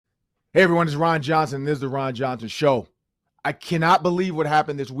Hey everyone, it's Ron Johnson. This is the Ron Johnson Show. I cannot believe what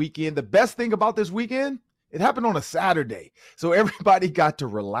happened this weekend. The best thing about this weekend, it happened on a Saturday. So everybody got to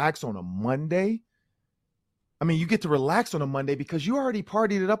relax on a Monday. I mean, you get to relax on a Monday because you already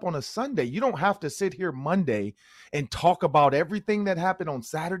partied it up on a Sunday. You don't have to sit here Monday and talk about everything that happened on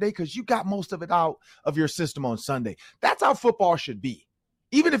Saturday because you got most of it out of your system on Sunday. That's how football should be.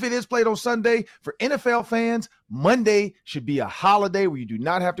 Even if it is played on Sunday, for NFL fans, Monday should be a holiday where you do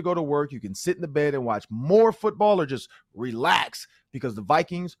not have to go to work. You can sit in the bed and watch more football or just relax because the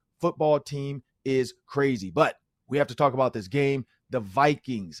Vikings football team is crazy. But we have to talk about this game. The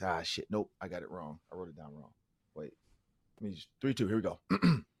Vikings. Nope, I got it wrong. I wrote it down wrong. Wait. 3-2. Here we go.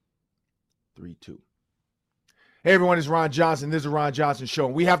 3-2. Hey, everyone, it's Ron Johnson. This is the Ron Johnson Show.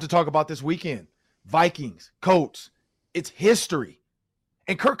 And we have to talk about this weekend. Vikings, Colts. It's history.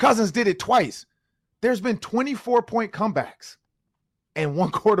 And Kirk Cousins did it twice. There's been 24-point comebacks, and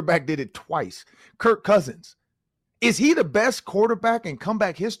one quarterback did it twice. Kirk Cousins. Is he the best quarterback in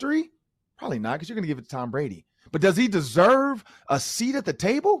comeback history? Probably not, because you're going to give it to Tom Brady. But does he deserve a seat at the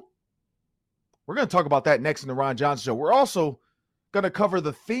table? We're going to talk about that next in the Ron Johnson Show. We're also going to cover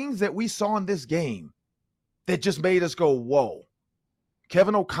the things that we saw in this game that just made us go, whoa.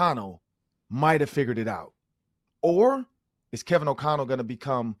 Kevin O'Connell might have figured it out. Or is Kevin O'Connell going to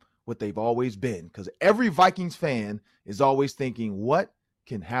become what they've always been? Because every Vikings fan is always thinking, what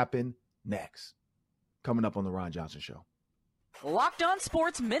can happen next? Coming up on the Ron Johnson Show. Locked On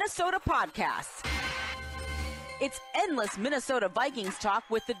Sports Minnesota Podcast. It's endless Minnesota Vikings talk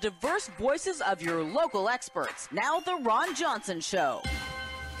with the diverse voices of your local experts. Now the Ron Johnson Show.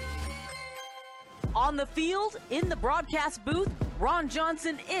 On the field, in the broadcast booth, Ron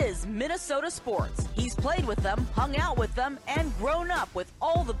Johnson is Minnesota sports. He's played with them, hung out with them, and grown up with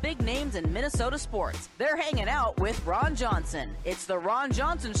all the big names in Minnesota sports. They're hanging out with Ron Johnson. It's the Ron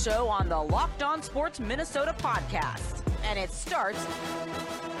Johnson Show on the Locked On Sports Minnesota Podcast. And it starts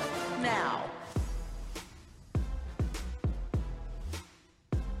now.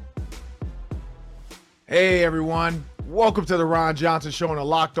 Hey, everyone. Welcome to the Ron Johnson Show on the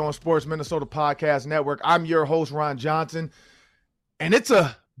Locked On Sports Minnesota Podcast Network. I'm your host, Ron Johnson, and it's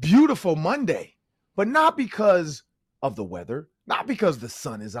a beautiful Monday, but not because of the weather, not because the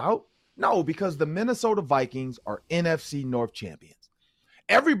sun is out. No, because the Minnesota Vikings are NFC North champions.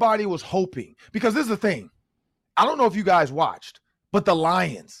 Everybody was hoping, because this is the thing. I don't know if you guys watched, but the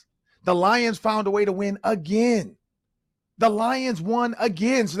Lions found a way to win again. The Lions won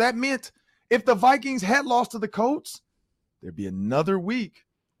again. So that meant if the Vikings had lost to the Colts, there'd be another week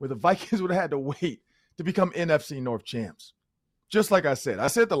where the Vikings would have had to wait to become NFC North champs. Just like I said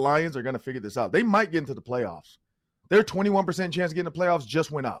the Lions are going to figure this out. They might get into the playoffs. Their 21% chance of getting in the playoffs just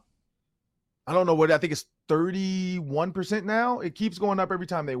went up. I don't know what, I think it's 31% now. It keeps going up every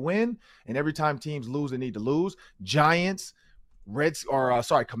time they win, and every time teams lose, they need to lose. Giants,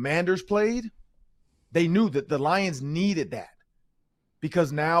 Commanders played. They knew that the Lions needed that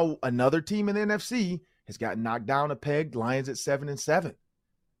because now another team in the NFC has gotten knocked down a peg. Lions at 7-7.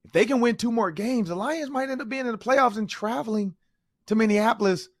 If they can win two more games, the Lions might end up being in the playoffs and traveling to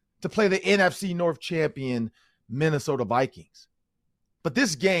Minneapolis to play the NFC North champion Minnesota Vikings. But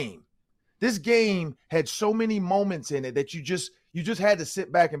this game had so many moments in it that you just had to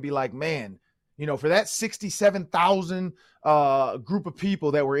sit back and be like, man, for that 67,000 group of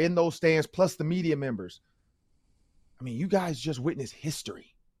people that were in those stands, plus the media members, I mean, you guys just witnessed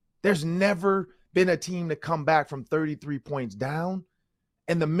history. There's never been a team to come back from 33 points down,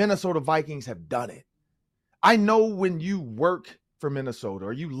 and the Minnesota Vikings have done it. I know when you work for Minnesota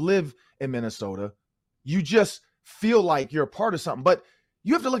or you live in Minnesota, you just feel like you're a part of something, but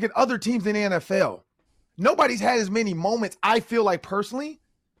you have to look at other teams in the NFL. Nobody's had as many moments, I feel like personally,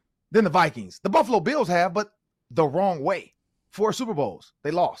 than the Vikings. The Buffalo Bills have, but the wrong way. 4 Super Bowls,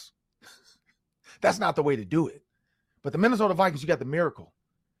 they lost. That's not the way to do it. But the Minnesota Vikings, you got the miracle.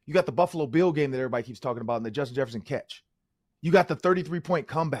 You got the Buffalo Bill game that everybody keeps talking about and the Justin Jefferson catch. You got the 33-point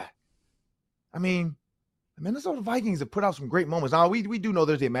comeback. I mean, the Minnesota Vikings have put out some great moments. Now, we do know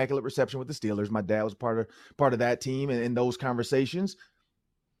there's the immaculate reception with the Steelers. My dad was part of that team and in those conversations.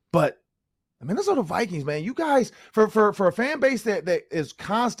 But the Minnesota Vikings, man, you guys, for a fan base that is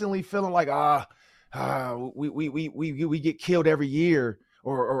constantly feeling like, we get killed every year,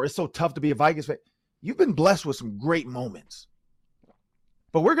 or it's so tough to be a Vikings fan, you've been blessed with some great moments.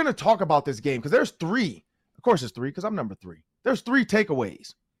 But we're going to talk about this game because there's 3. Of course it's 3 because I'm number 3. There's 3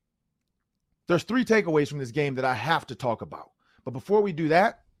 takeaways. There's 3 takeaways from this game that I have to talk about. But before we do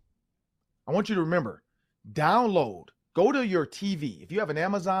that, I want you to remember, go to your TV. If you have an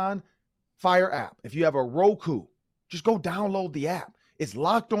Amazon Fire app, if you have a Roku, just go download the app. It's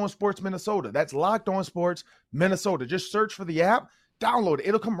Locked On Sports Minnesota. That's Locked On Sports Minnesota. Just search for the app, download it.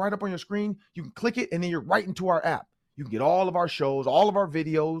 It'll come right up on your screen. You can click it, and then you're right into our app. You can get all of our shows, all of our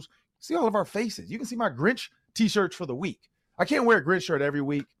videos, see all of our faces. You can see my Grinch t-shirts for the week. I can't wear a Grinch shirt every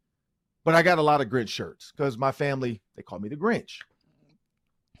week, but I got a lot of Grinch shirts because my family, they call me the Grinch.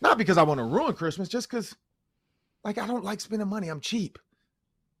 Not because I want to ruin Christmas, just because, like, I don't like spending money. I'm cheap.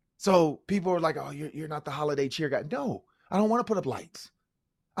 So people are like, oh, you're not the holiday cheer guy. No, I don't want to put up lights.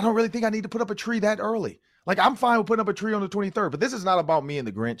 I don't really think I need to put up a tree that early. Like, I'm fine with putting up a tree on the 23rd, but this is not about me and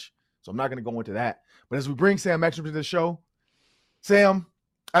the Grinch, so I'm not going to go into that. But as we bring Sam Ekstrom to the show, Sam,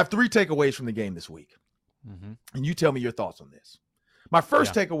 I have 3 takeaways from the game this week. And you tell me your thoughts on this. My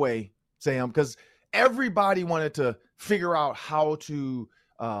first takeaway, Sam, because everybody wanted to figure out how to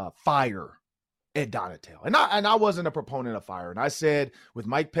fire Ed Donatel. And I wasn't a proponent of firing. I said with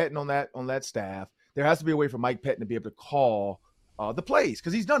Mike Pettin on that staff, there has to be a way for Mike Pettin to be able to call the plays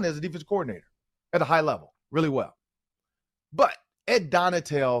because he's done it as a defensive coordinator at a high level really well. But Ed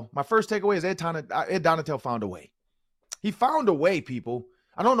Donatel, my first takeaway is Ed Donatel found a way. He found a way, people.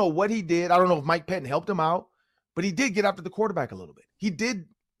 I don't know what he did. I don't know if Mike Pettin helped him out, but he did get after the quarterback a little bit. He did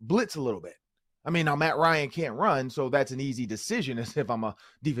blitz a little bit. I mean, now Matt Ryan can't run, so that's an easy decision as if I'm a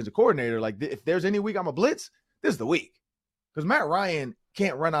defensive coordinator. Like, if there's any week I'm a blitz, this is the week. Because Matt Ryan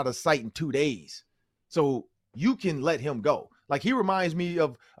can't run out of sight in 2 days. So you can let him go. Like, he reminds me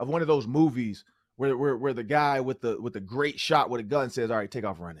of one of those movies where the guy with the great shot with a gun says, all right, take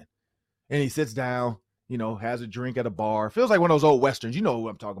off running. And he sits down, has a drink at a bar. Feels like one of those old Westerns. You know who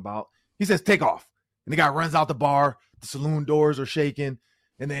I'm talking about. He says, take off. And the guy runs out the bar. The saloon doors are shaking.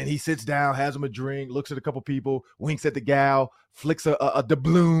 And then he sits down, has him a drink, looks at a couple people, winks at the gal, flicks a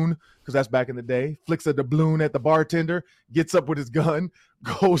doubloon, because that's back in the day, flicks a doubloon at the bartender, gets up with his gun,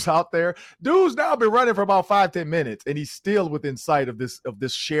 goes out there. Dude's now been running for about 5-10 minutes, and he's still within sight of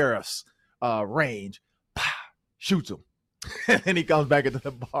this sheriff's range. Shoots him. And then he comes back into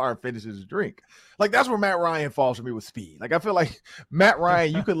the bar and finishes his drink. Like, that's where Matt Ryan falls for me with speed. Like, I feel like Matt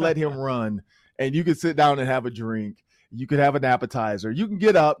Ryan, you could let him run, and you could sit down and have a drink. You could have an appetizer. You can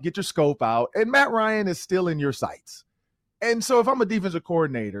get up, get your scope out, and Matt Ryan is still in your sights. And so if I'm a defensive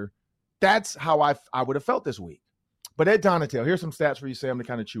coordinator, that's how I would have felt this week. But Ed Donatel, here's some stats for you, Sam, to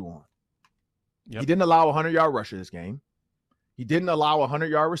kind of chew on. Yep. He didn't allow a 100-yard rusher this game. He didn't allow a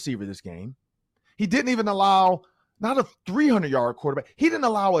 100-yard receiver this game. He didn't even allow not a 300-yard quarterback. He didn't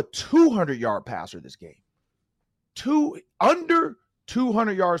allow a 200-yard passer this game. Under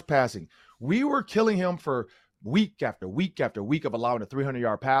 200 yards passing. We were killing him for week after week after week of allowing a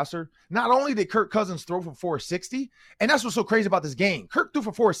 300-yard passer. Not only did Kirk Cousins throw for 460, and that's what's so crazy about this game. Kirk threw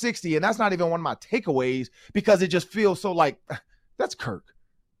for 460, and that's not even one of my takeaways because it just feels so like, that's Kirk.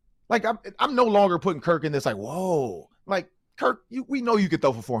 Like, I'm no longer putting Kirk in this like, whoa. Like, Kirk, we know you could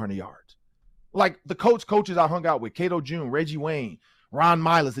throw for 400 yards. Like, the coaches I hung out with, Cato June, Reggie Wayne, Ron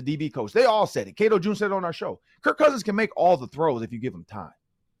Miles, the DB coach, they all said it. Cato June said it on our show. Kirk Cousins can make all the throws if you give him time.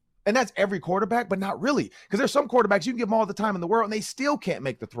 And that's every quarterback, but not really. Because there's some quarterbacks, you can give them all the time in the world, and they still can't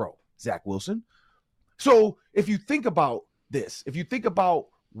make the throw. Zach Wilson. So if you think about this, if you think about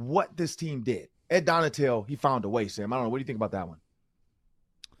what this team did, Ed Donatel, he found a way, Sam. I don't know. What do you think about that one?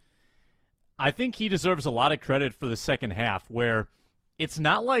 I think he deserves a lot of credit for the second half, where it's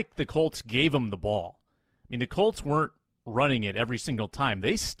not like the Colts gave him the ball. I mean, the Colts weren't running it every single time.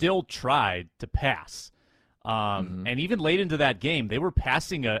 They still tried to pass. And even late into that game, they were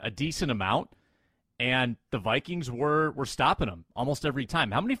passing a decent amount, and the Vikings were stopping them almost every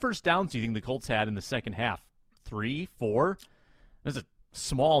time. How many first downs do you think the Colts had in the second half? 3, 4? That's a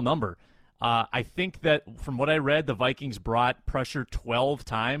small number. I think that from what I read, the Vikings brought pressure 12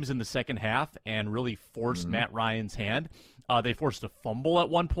 times in the second half and really forced Matt Ryan's hand. They forced a fumble at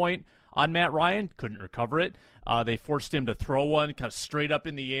one point on Matt Ryan, couldn't recover it. They forced him to throw one kind of straight up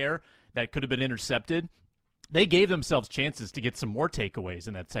in the air that could have been intercepted. They gave themselves chances to get some more takeaways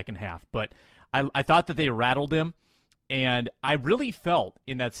in that second half, but I thought that they rattled him, and I really felt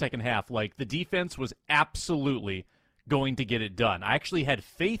in that second half like the defense was absolutely going to get it done. I actually had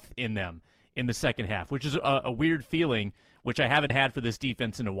faith in them in the second half, which is a weird feeling, which I haven't had for this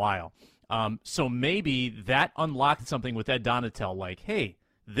defense in a while. So maybe that unlocked something with Ed Donatel, like, hey,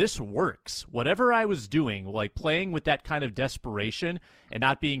 this works. Whatever I was doing, like playing with that kind of desperation and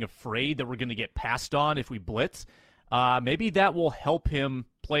not being afraid that we're going to get passed on if we blitz, maybe that will help him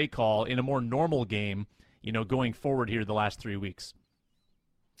play call in a more normal game, going forward here the last 3 weeks.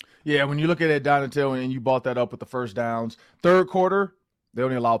 Yeah, when you look at Ed Donatel and you bought that up with the first downs, third quarter, they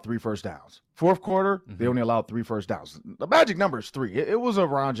only allowed 3 first downs. Fourth quarter, they only allowed 3 first downs. The magic number is 3. It was a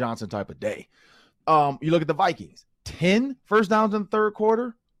Ron Johnson type of day. You look at the Vikings. 10 first downs in the third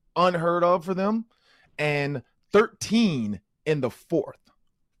quarter, unheard of for them, and 13 in the fourth.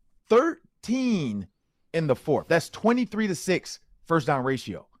 13 in the fourth. That's 23-6 first down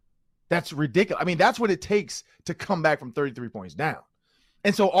ratio. That's ridiculous. I mean, that's what it takes to come back from 33 points down.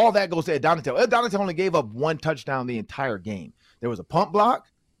 And so all that goes to Ed Donatel. Ed Donatel only gave up one touchdown the entire game. There was a punt block.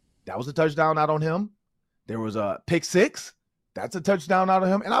 That was a touchdown out on him. There was a pick six. That's a touchdown out of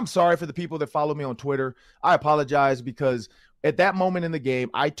him. And I'm sorry for the people that follow me on Twitter. I apologize because at that moment in the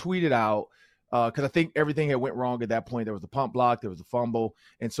game, I tweeted out, because I think everything had went wrong at that point. There was a punt block. There was a fumble.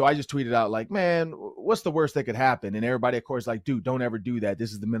 And so I just tweeted out like, man, what's the worst that could happen? And everybody, of course, like, dude, don't ever do that.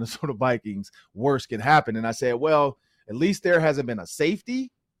 This is the Minnesota Vikings. Worst can happen. And I said, well, at least there hasn't been a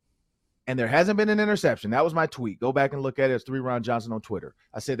safety and there hasn't been an interception. That was my tweet. Go back and look at it. It's 3 Ron Johnson on Twitter.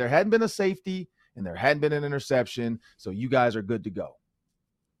 I said there hadn't been a safety and there hadn't been an interception. So you guys are good to go.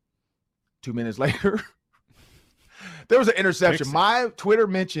 2 minutes later, there was an interception. My Twitter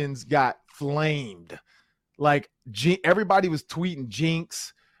mentions got flamed. Like everybody was tweeting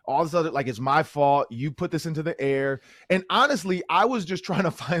jinx, all this other, like it's my fault. You put this into the air. And honestly, I was just trying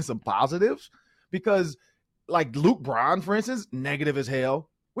to find some positives because like Luke Brown, for instance, negative as hell.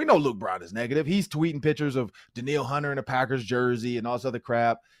 We know Luke Brown is negative. He's tweeting pictures of Danielle Hunter in a Packers jersey and all this other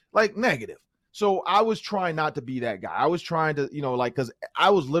crap, like negative. So I was trying not to be that guy. I was trying to, because I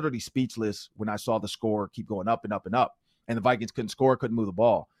was literally speechless when I saw the score keep going up and up and up, and the Vikings couldn't score, couldn't move the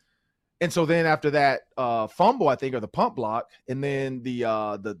ball. And so then after that fumble, I think, or the punt block, and then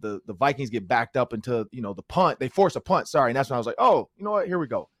the Vikings get backed up into, the punt. They force a punt, sorry. And that's when I was like, oh, you know what? Here we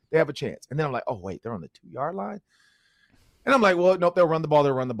go. They have a chance. And then I'm like, oh, wait, they're on the 2-yard line? And I'm like, well, nope, they'll run the ball,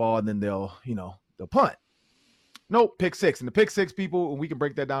 and then they'll punt. Nope, pick six. And the pick six, people, and we can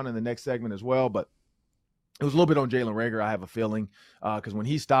break that down in the next segment as well, but it was a little bit on Jalen Reagor, I have a feeling, because when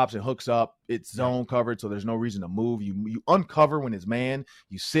he stops and hooks up, it's zone covered, so there's no reason to move. You uncover when it's man.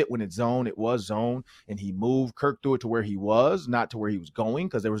 You sit when it's zone. It was zone, and he moved. Kirk threw it to where he was, not to where he was going,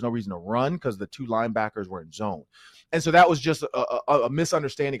 because there was no reason to run because the two linebackers were in zone. And so that was just a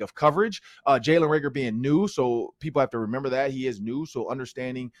misunderstanding of coverage. Jalen Reagor being new, so people have to remember that. He is new, so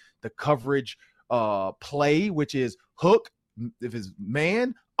understanding the coverage play, which is hook, if it's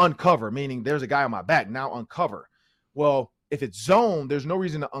man, uncover, meaning there's a guy on my back, now uncover. Well, if it's zone, there's no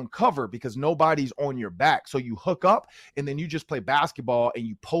reason to uncover because nobody's on your back. So you hook up and then you just play basketball and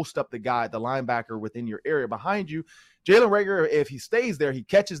you post up the guy, the linebacker within your area behind you. Jalen Reagor, if he stays there, he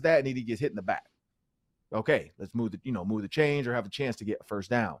catches that and he gets hit in the back. Okay, let's move the chains or have a chance to get a first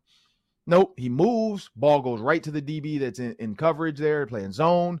down. Nope, he moves, ball goes right to the DB that's in coverage there, playing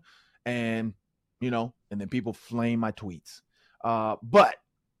zone, and then people flame my tweets. But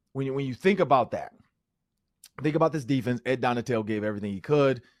when you think about that, think about this defense. Ed Donatel gave everything he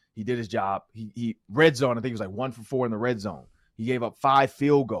could. He did his job. He red zone, I think he was like 1 for 4 in the red zone. He gave up 5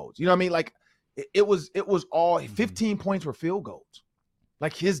 field goals. You know what I mean? Like it was all 15 points were field goals.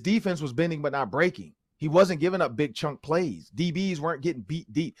 Like his defense was bending but not breaking. He wasn't giving up big chunk plays. DBs weren't getting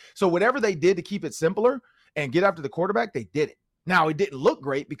beat deep. So whatever they did to keep it simpler and get after the quarterback, they did it. Now, it didn't look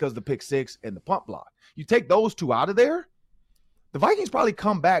great because the pick six and the punt block. You take those two out of there, the Vikings probably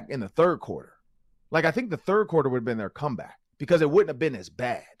come back in the third quarter. Like, I think the third quarter would have been their comeback because it wouldn't have been as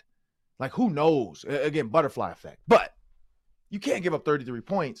bad. Like, who knows? Again, butterfly effect. But you can't give up 33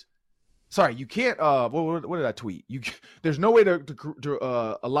 points. Sorry, you can't. What did I tweet? There's no way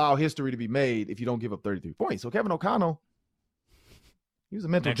to allow history to be made if you don't give up 33 points. So Kevin O'Connell, he was a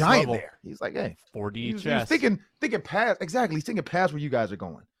mental giant there. He's like, hey, 40 he was thinking past. Exactly, he's thinking past where you guys are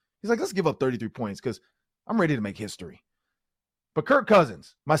going. He's like, let's give up 33 points because I'm ready to make history. But Kirk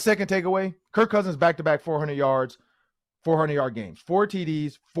Cousins, my second takeaway, Kirk Cousins back-to-back 400 yards, 400-yard games, 4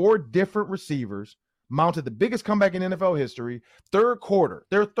 TDs, 4 different receivers, mounted the biggest comeback in NFL history. Their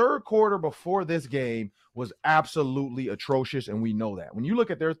third quarter before this game was absolutely atrocious, and we know that. When you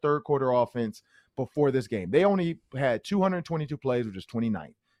look at their third quarter offense before this game, they only had 222 plays, which is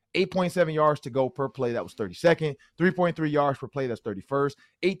 29th. 8.7 yards to go per play, that was 32nd. 3.3 yards per play, that's 31st.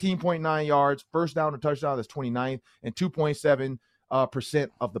 18.9 yards, first down to touchdown, that's 29th. And 2.7%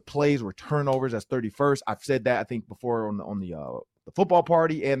 of the plays were turnovers, that's 31st. I've said that, I think, before on the football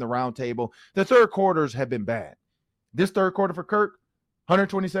party and the round table. The third quarters have been bad. This third quarter for Kirk,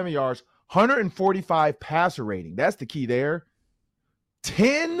 127 yards, 145 passer rating. That's the key there.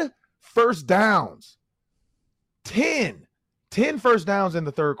 10 first downs. 10 first downs in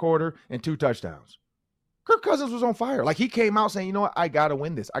the third quarter and 2 touchdowns. Kirk Cousins was on fire. Like, he came out saying, you know what, I got to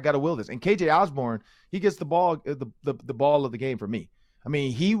win this. I got to will this. And KJ Osborne, he gets the ball, the ball of the game for me. I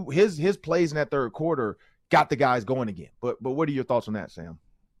mean, his plays in that third quarter got the guys going again. But what are your thoughts on that, Sam?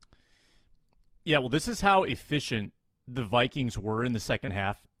 Yeah, well, this is how efficient the Vikings were in the second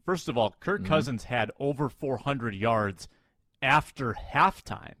half. First of all, Kirk Cousins had over 400 yards after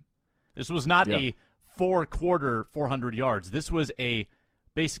halftime. This was not a four-quarter 400 yards. This was a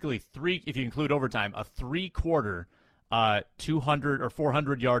basically three, if you include overtime, a three-quarter 200 or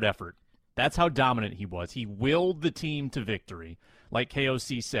 400-yard effort. That's how dominant he was. He willed the team to victory, like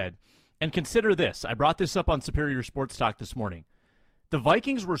KOC said. And consider this. I brought this up on Superior Sports Talk this morning. The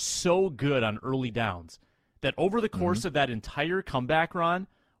Vikings were so good on early downs that over the course of that entire comeback run,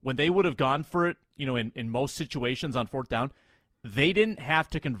 when they would have gone for it, in most situations on fourth down, they didn't have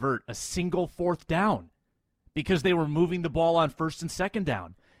to convert a single fourth down because they were moving the ball on first and second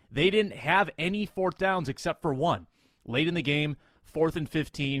down. They didn't have any fourth downs except for one. Late in the game, 4th and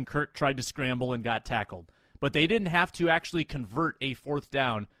 15, Kirk tried to scramble and got tackled. But they didn't have to actually convert a fourth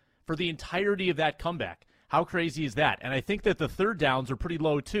down for the entirety of that comeback. How crazy is that? And I think that the third downs are pretty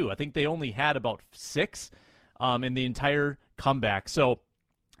low too. I think they only had about 6 in the entire comeback. So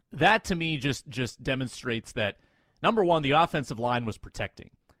that to me just demonstrates that, number one, the offensive line was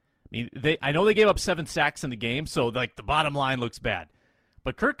protecting. I know they gave up 7 sacks in the game, so the bottom line looks bad.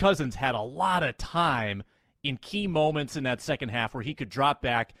 But Kirk Cousins had a lot of time in key moments in that second half where he could drop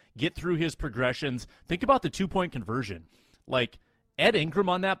back, get through his progressions. Think about the 2-point conversion. Like Ed Ingram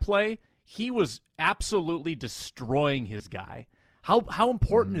on that play, he was absolutely destroying his guy. How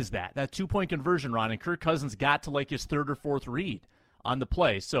important is that 2-point conversion, Ron? And Kirk Cousins got to his third or fourth read on the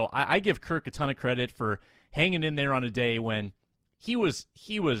play. So I give Kirk a ton of credit for hanging in there on a day when he was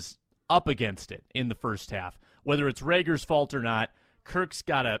up against it in the first half. Whether it's Rager's fault or not, Kirk's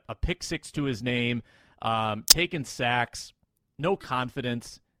got a pick 6 to his name, taking sacks, no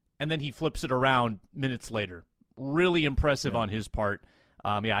confidence, and then he flips it around minutes later. Really impressive on his part.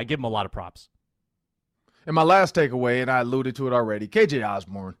 I give him a lot of props. And my last takeaway, and I alluded to it already, KJ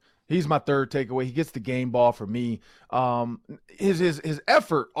Osborne. He's my third takeaway. He gets the game ball for me. His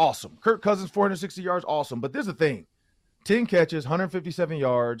effort, awesome. Kirk Cousins, 460 yards, awesome. But there's the thing. 10 catches, 157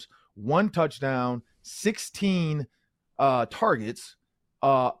 yards, 1 touchdown, 16 targets.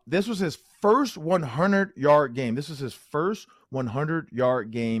 This was his first 100-yard game. This was his first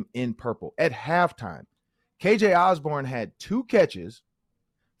 100-yard game in purple. At halftime, KJ Osborne had 2 catches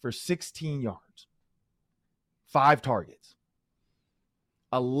for 16 yards, 5 targets.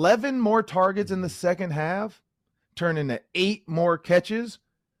 11 more targets in the second half turned into 8 more catches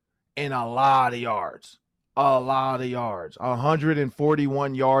and a lot of yards.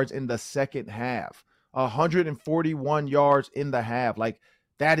 141 yards in the second half. 141 yards in the half.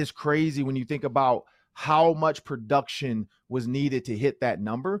 That is crazy when you think about how much production was needed to hit that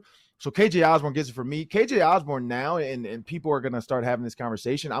number. So KJ Osborne gets it for me. KJ Osborne now, and people are going to start having this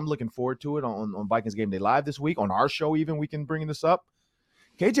conversation. I'm looking forward to it on Vikings Game Day Live this week. On our show even, we can bring this up.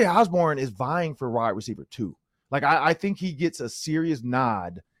 KJ Osborne is vying for wide receiver 2. I think he gets a serious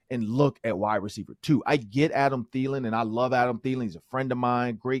nod and look at wide receiver 2. I get Adam Thielen, and I love Adam Thielen. He's a friend of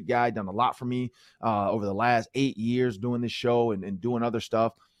mine, great guy, done a lot for me over the last 8 years doing this show and doing other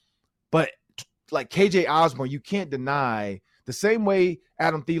stuff. But KJ Osborne, you can't deny the same way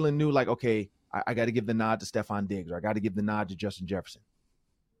Adam Thielen knew, okay, I got to give the nod to Stephon Diggs, or I got to give the nod to Justin Jefferson.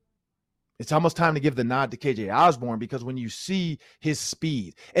 It's almost time to give the nod to KJ Osborne, because when you see his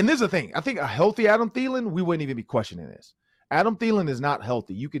speed, and there's the thing, I think a healthy Adam Thielen, we wouldn't even be questioning this. Adam Thielen is not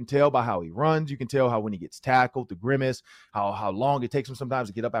healthy. You can tell by how he runs. You can tell how when he gets tackled, the grimace, how long it takes him sometimes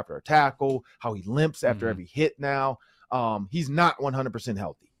to get up after a tackle, how he limps after every hit now. He's not 100%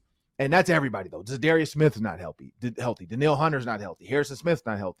 healthy. And that's everybody, though. Darius Smith is not healthy. Danielle Hunter's not healthy. Harrison Smith's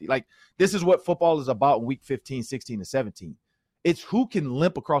not healthy. This is what football is about in week 15, 16, and 17. It's who can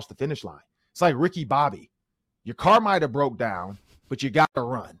limp across the finish line. It's like Ricky Bobby. Your car might have broke down, but you got to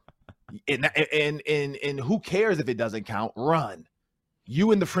run. And who cares if it doesn't count? Run.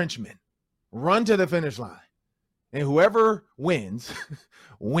 You and the Frenchman. Run to the finish line. And whoever wins,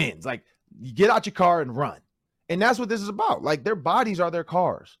 wins. You get out your car and run. And that's what this is about. Their bodies are their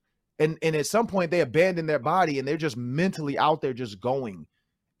cars. And at some point, they abandon their body, and they're just mentally out there just going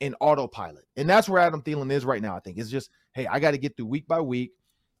in autopilot. And that's where Adam Thielen is right now, I think. It's just, hey, I got to get through week by week.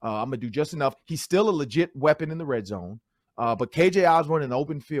 I'm going to do just enough. He's still a legit weapon in the red zone. But KJ Osborne in the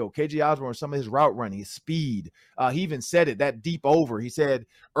open field, KJ Osborne, some of his route running, his speed, he even said it, that deep over. He said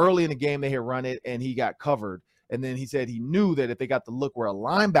early in the game they had run it, and he got covered. And then he said he knew that if they got the look where a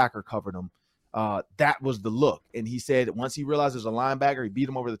linebacker covered him, that was the look. And he said once he realized there's a linebacker, he beat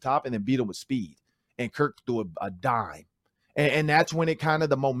him over the top and then beat him with speed. And Kirk threw a dime. And that's when it kind of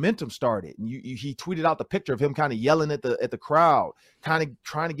the momentum started. And he tweeted out the picture of him kind of yelling at the crowd, kind of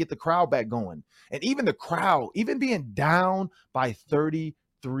trying to get the crowd back going. And even the crowd, even being down by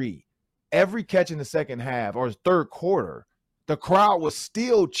 33, every catch in the second half or third quarter, the crowd was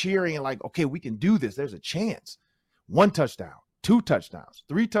still cheering and like, okay, we can do this. There's a chance. 1 touchdown, 2 touchdowns,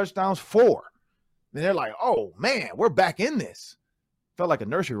 3 touchdowns, 4. And they're like, oh, man, we're back in this. Felt like a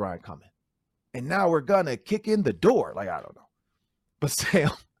nursery rhyme coming. And now we're going to kick in the door. Like, I don't know. But Sam,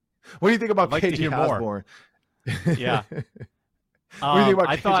 what do you think about KJ Osborne? Yeah. What do you think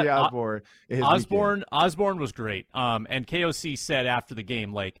about KJ Osborne? Osborne was great. And KOC said after the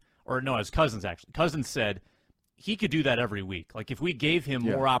game, his Cousins actually. Cousins said he could do that every week. Like if we gave him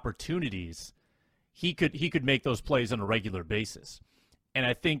more opportunities, he could make those plays on a regular basis. And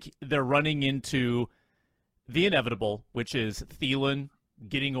I think they're running into the inevitable, which is Thielen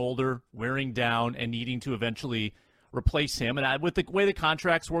getting older, wearing down, and needing to eventually replace him. And with the way the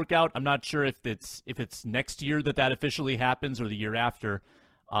contracts work out, I'm not sure if it's next year that officially happens or the year after.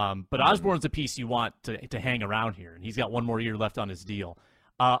 But Osborne's a piece you want to hang around here, and he's got 1 more year left on his deal.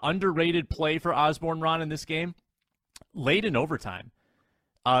 Underrated play for Osborne, Ron, in this game, late in overtime.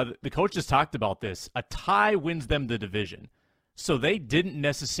 The coach just talked about this. A tie wins them the division. So they didn't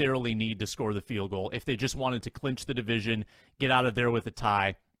necessarily need to score the field goal if they just wanted to clinch the division, get out of there with a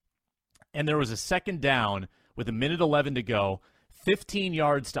tie. And there was a second down with 1:11 to go, 15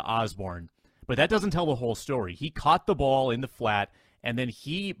 yards to Osborne. But that doesn't tell the whole story. He caught the ball in the flat, and then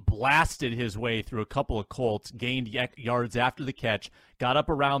he blasted his way through a couple of Colts, gained yards after the catch, got up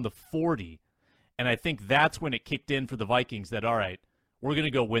around the 40. And I think that's when it kicked in for the Vikings that, all right, we're going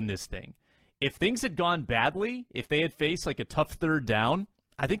to go win this thing. If things had gone badly, if they had faced like a tough third down,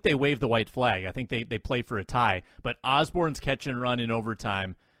 I think they waved the white flag. I think they play for a tie. But Osborne's catch and run in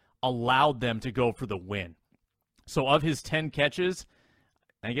overtime allowed them to go for the win. So of his 10 catches,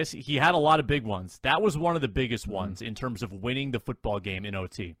 I guess he had a lot of big ones. That was one of the biggest ones in terms of winning the football game in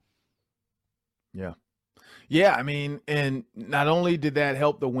OT. Yeah. Yeah, I mean, and not only did that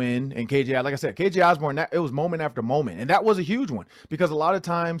help the win, and KJ, like I said, KJ Osborne, it was moment after moment, and that was a huge one because a lot of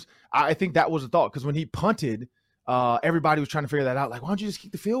times I think that was a thought because when he punted, everybody was trying to figure that out. Like, why don't you just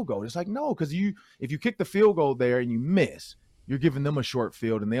kick the field goal? It's like, no, because if you kick the field goal there and you miss, you're giving them a short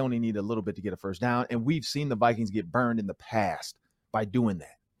field, and they only need a little bit to get a first down. And we've seen the Vikings get burned in the past by doing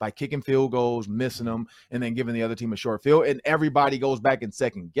that, by kicking field goals, missing them, and then giving the other team a short field. And everybody goes back and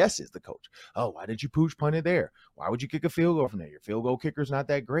second guesses the coach. Oh, why did you pooch punt it there? Why would you kick a field goal from there? Your field goal kicker's not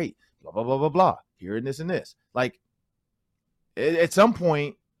that great. Blah, blah, blah, blah, blah. Here and this and this. Like, at some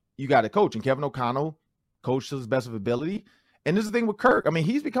point, you got to coach. And Kevin O'Connell coached to his best of ability. And this is the thing with Kirk. I mean,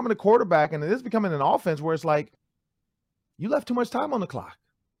 he's becoming a quarterback, and it is becoming an offense where it's like, you left too much time on the clock.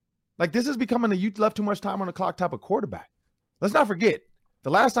 Like, this is becoming a you left too much time on the clock type of quarterback. Let's not forget,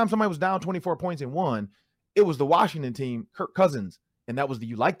 the last time somebody was down 24 points and won, it was the Washington team, Kirk Cousins, and that was the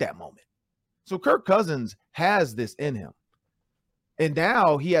you like that moment. So Kirk Cousins has this in him. And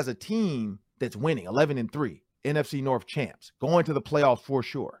now he has a team that's winning 11-3, NFC North champs, going to the playoffs for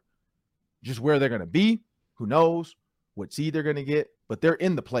sure. Just where they're going to be, who knows, what seed they're going to get, but they're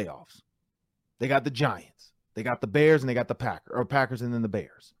in the playoffs. They got the Giants. They got the Bears, and they got the Packers and then the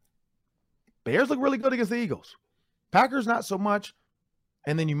Bears. Bears look really good against the Eagles. Packers, not so much.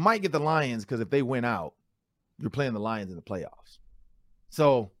 And then you might get the Lions because if they win out, you're playing the Lions in the playoffs.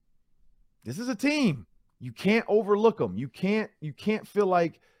 So this is a team. You can't overlook them. You can't feel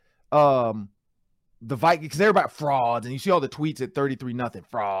like the Vikings, because they're about frauds, and you see all the tweets at 33-0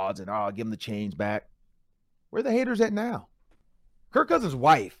 frauds, and give them the change back. Where are the haters at now? Kirk Cousins'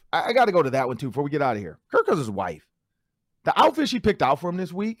 wife. I got to go to that one too before we get out of here. Kirk Cousins' wife. The outfit she picked out for him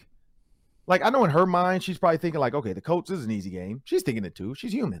this week, like, I know in her mind, she's probably thinking like, okay, the Colts is an easy game. She's thinking it too.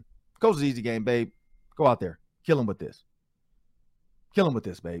 She's human. Colts is an easy game, babe. Go out there. Kill him with this. Kill him with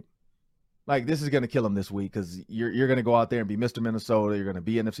this, babe. Like, this is going to kill him this week because you're going to go out there and be Mr. Minnesota. You're going to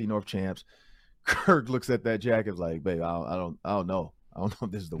be NFC North champs. Kirk looks at that jacket like, babe, I don't know. I don't know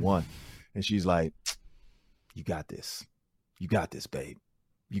if this is the one. And she's like, you got this. You got this, babe.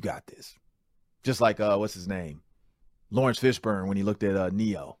 You got this. Just like, what's his name? Lawrence Fishburne when he looked at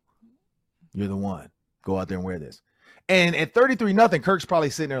Neo. You're the one. Go out there and wear this. And at 33-0, Kirk's probably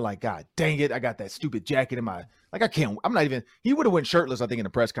sitting there like, God dang it, I got that stupid jacket in my, like, he would have went shirtless, I think, in the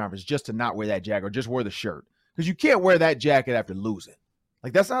press conference just to not wear that jacket or just wear the shirt. Because you can't wear that jacket after losing.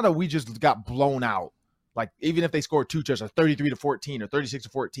 Like, that's not we just got blown out. Like, even if they scored 2 touchdowns, 33-14 or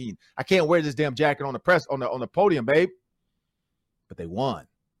 36-14, I can't wear this damn jacket on the podium, babe. But they won.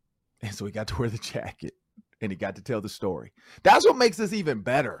 And so he got to wear the jacket and he got to tell the story. That's what makes this even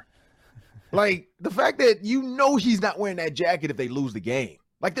better. Like, the fact that he's not wearing that jacket if they lose the game.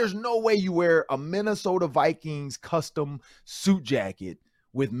 Like, there's no way you wear a Minnesota Vikings custom suit jacket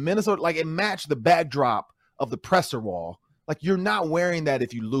with Minnesota, like, it matched the backdrop of the presser wall. Like, you're not wearing that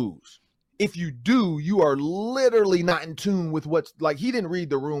if you lose. if you do, you are literally not in tune with what's like. He didn't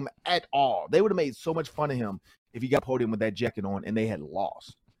read the room at all. They would have made so much fun of him if he got podium with that jacket on and they had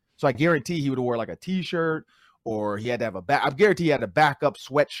lost. So I guarantee he would have wore like a t-shirt, or he had to have I guarantee he had a backup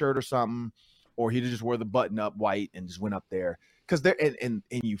sweatshirt or something, or he'd just wear the button up white and just went up there. Because there and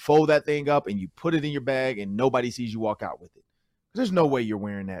you fold that thing up and you put it in your bag and nobody sees you walk out with it. There's no way you're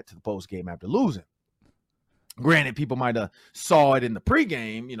wearing that to the post game after losing. Granted, people might have saw it in the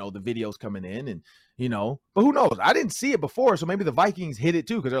pregame, the videos coming in and, but who knows? I didn't see it before. So maybe the Vikings hit it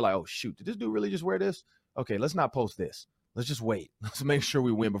too. Cause they're like, oh shoot, did this dude really just wear this? Okay, let's not post this. Let's just wait. Let's make sure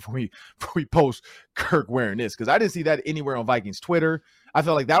we win before we post Kirk wearing this. Cause I didn't see that anywhere on Vikings Twitter. I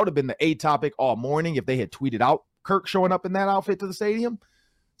felt like that would have been the A topic all morning if they had tweeted out Kirk showing up in that outfit to the stadium.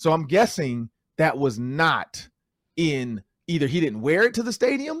 So I'm guessing that was not in either he didn't wear it to the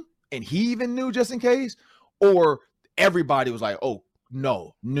stadium and he even knew just in case, or everybody was like, oh,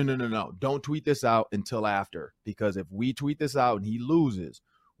 no. Don't tweet this out until after, because if we tweet this out and he loses,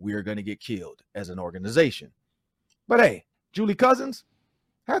 we're going to get killed as an organization. But hey, Julie Cousins,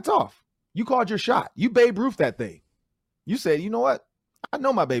 hats off. You called your shot. You Babe Ruth that thing. You said, you know what? I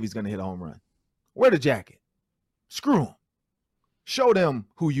know my baby's going to hit a home run. Wear the jacket. Screw him. Show them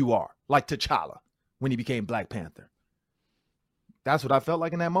who you are, like T'Challa when he became Black Panther. That's what I felt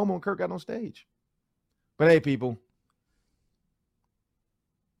like in that moment when Kirk got on stage. But hey, people,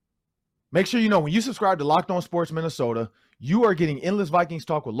 make sure you know when you subscribe to Locked On Sports Minnesota, you are getting endless Vikings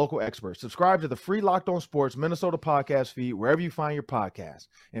talk with local experts. Subscribe to the free Locked On Sports Minnesota podcast feed wherever you find your podcast.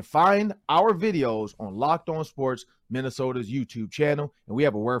 And find our videos on Locked On Sports Minnesota's YouTube channel. And we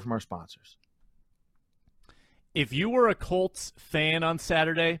have a word from our sponsors. If you were a Colts fan on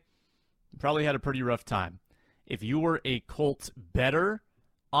Saturday, you probably had a pretty rough time. If you were a Colts bettor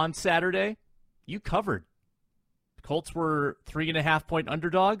on Saturday, you covered. The Colts were 3.5-point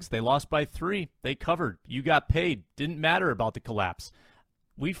underdogs. They lost by 3. They covered. You got paid. Didn't matter about the collapse.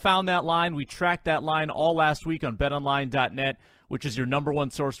 We found that line. We tracked that line all last week on betonline.net, which is your number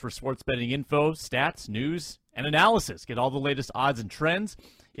one source for sports betting info, stats, news, and analysis. Get all the latest odds and trends.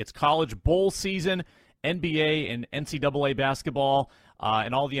 It's college bowl season, NBA and NCAA basketball,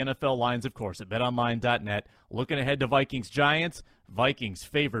 and all the NFL lines, of course, at betonline.net. Looking ahead to Vikings-Giants. Vikings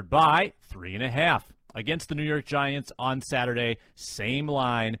favored by 3.5 against the New York Giants on Saturday. Same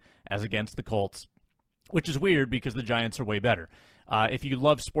line as against the Colts, which is weird because the Giants are way better. If you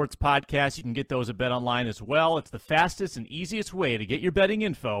love sports podcasts, you can get those at BetOnline as well. It's the fastest and easiest way to get your betting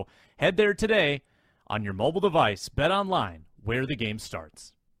info. Head there today on your mobile device. BetOnline, where the game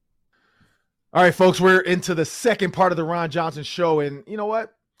starts. All right, folks, we're into the second part of the Ron Johnson Show, and you know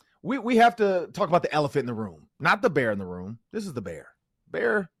what? We have to talk about the elephant in the room, not the bear in the room. This is the bear.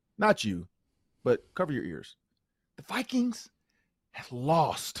 Bear, not you, but cover your ears. The Vikings have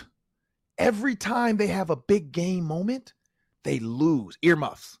lost. Every time they have a big game moment, they lose.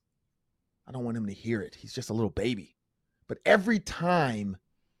 Earmuffs. I don't want him to hear it. He's just a little baby. But every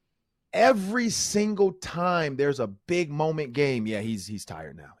single time there's a big moment game, yeah, he's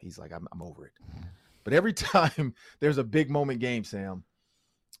tired now. He's like, I'm over it. But every time there's a big moment game, Sam,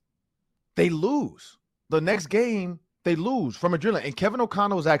 they lose. The next game, they lose from adrenaline. And Kevin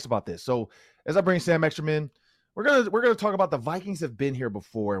O'Connell was asked about this. So as I bring Sam Extraman in, we're gonna talk about the Vikings have been here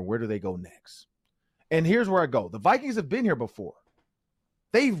before and where do they go next. And here's where I go. The Vikings have been here before.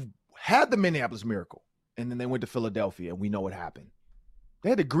 They've had the Minneapolis Miracle, and then they went to Philadelphia, and we know what happened. They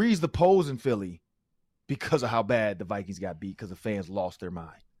had to grease the poles in Philly because of how bad the Vikings got beat because the fans lost their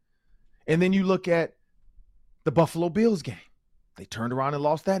mind. And then you look at the Buffalo Bills game. They turned around and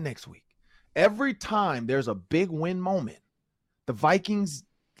lost that next week. Every time there's a big win moment, the Vikings,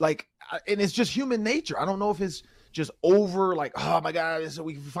 and it's just human nature. I don't know if it's just over, like, oh my God,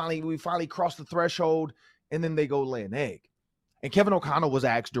 we finally crossed the threshold, and then they go lay an egg. And Kevin O'Connell was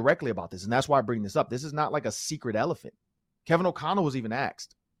asked directly about this, and that's why I bring this up. This is not like a secret elephant. Kevin O'Connell was even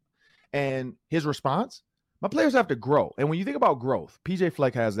asked. And his response, my players have to grow. And when you think about growth, PJ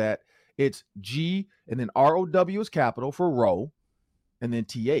Fleck has that. It's G and then ROW is capital for row and then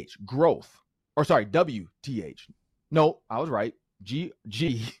TH, growth. Or sorry, WTH. No, I was right. G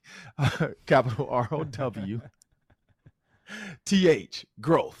capital ROW TH,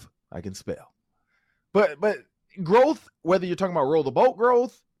 growth. I can spell. But growth, whether you're talking about roll the boat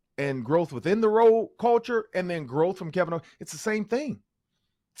growth and growth within the row culture and then growth from Kevin, it's the same thing.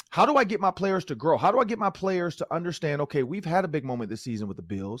 How do I get my players to grow? How do I get my players to understand, okay, we've had a big moment this season with the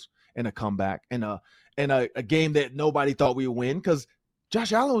Bills and a comeback and a game that nobody thought we would win because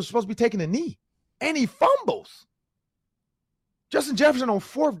Josh Allen was supposed to be taking a knee and he fumbles. Justin Jefferson on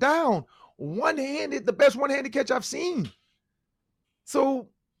fourth down, one-handed, the best one-handed catch I've seen. So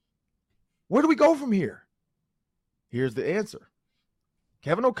Where do we go from here? Here's the answer.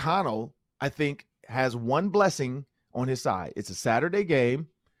 Kevin O'Connell, I think, has one blessing on his side. It's a Saturday game,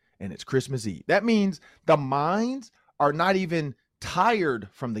 and it's Christmas Eve. That means the minds are not even tired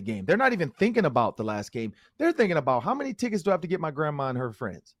from the game. They're not even thinking about the last game. They're thinking about, how many tickets do I have to get my grandma and her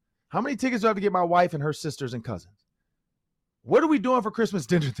friends? How many tickets do I have to get my wife and her sisters and cousins? What are we doing for Christmas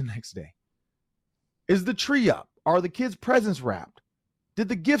dinner the next day? Is the tree up? Are the kids' presents wrapped? Did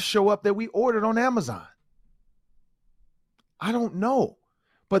the gifts show up that we ordered on Amazon? I don't know.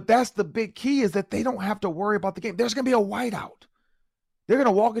 But that's the big key, is that they don't have to worry about the game. There's going to be a whiteout. They're going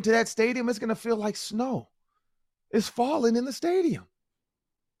to walk into that stadium. It's going to feel like snow. It's falling in the stadium.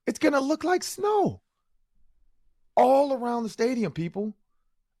 It's going to look like snow all around the stadium, people.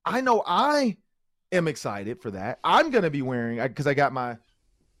 I know I am excited for that. I'm going to be wearing, because I got my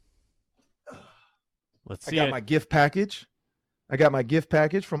my gift package. I got my gift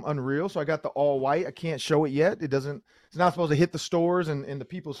package from Unreal. So I got the all white. I can't show it yet. It's not supposed to hit the stores and the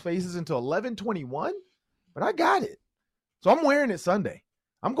people's faces until 11/21, but I got it. So I'm wearing it Sunday.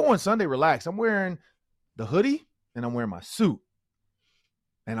 I'm going Sunday relaxed. I'm wearing the hoodie and I'm wearing my suit.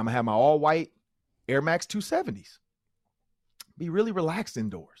 And I'm going to have my all white Air Max 270s. Be really relaxed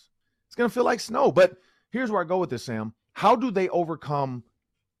indoors. It's going to feel like snow. But here's where I go with this, Sam. How do they overcome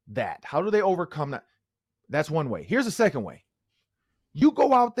that? How do they overcome that? That's one way. Here's the second way. You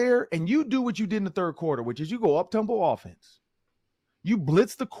go out there and you do what you did in the third quarter, which is you go up-tempo offense. You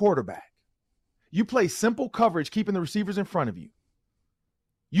blitz the quarterback. You play simple coverage, keeping the receivers in front of you.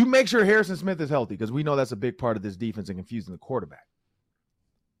 You make sure Harrison Smith is healthy, because we know that's a big part of this defense and confusing the quarterback.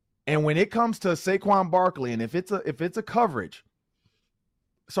 And when it comes to Saquon Barkley, and if it's a coverage,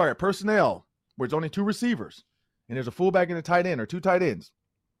 a personnel where it's only two receivers and there's a fullback and a tight end or two tight ends,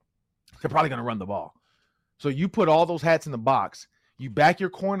 they're probably going to run the ball. So you put all those hats in the box. You back your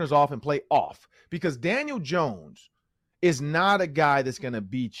corners off and play off, because Daniel Jones is not a guy that's going to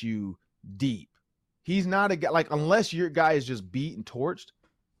beat you deep. He's not a guy, like, unless your guy is just beat and torched,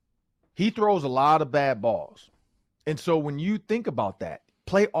 he throws a lot of bad balls. And so when you think about that,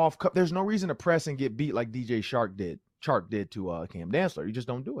 play off, there's no reason to press and get beat like DJ Chark did to Cam Dantzler. You just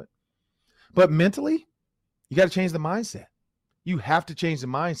don't do it. But mentally, you got to change the mindset. You have to change the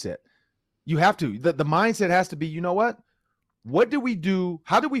mindset. You have to. The mindset has to be, you know what? What did we do?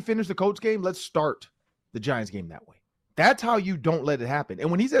 How did we finish the Colts game? Let's start the Giants game that way. That's how you don't let it happen. And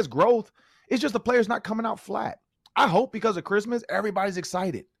when he says growth, it's just the players not coming out flat. I hope because of Christmas, everybody's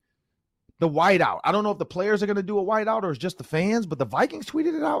excited. The whiteout. I don't know if the players are going to do a whiteout or it's just the fans, but the Vikings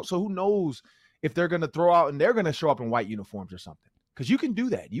tweeted it out. So who knows if they're going to throw out and they're going to show up in white uniforms or something. Because you can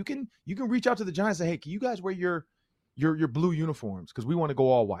do that. You can reach out to the Giants and say, hey, can you guys wear your blue uniforms? Because we want to go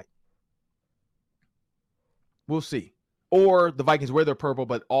all white. We'll see. Or the Vikings wear their purple,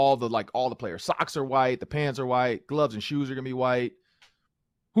 but all the players' socks are white, the pants are white, gloves and shoes are going to be white.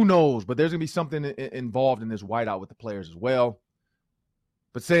 Who knows? But there's going to be something involved in this whiteout with the players as well.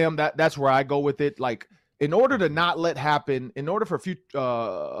 But Sam, that's where I go with it. Like, in order to not let happen, in order for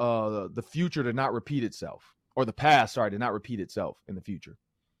the future to not repeat itself, or the past, to not repeat itself in the future,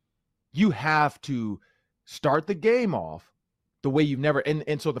 you have to start the game off the way you've never.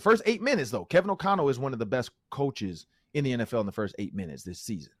 And so the first 8 minutes, though, Kevin O'Connell is one of the best coaches in the NFL in the first 8 minutes this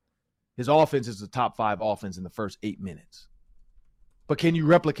season. His offense is the top 5 offense in the first 8 minutes. But can you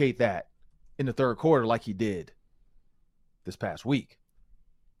replicate that in the third quarter like he did this past week?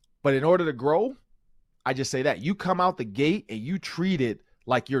 But in order to grow, I just say that. You come out the gate and you treat it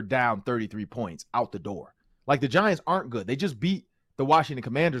like you're down 33 points out the door. Like, the Giants aren't good. They just beat the Washington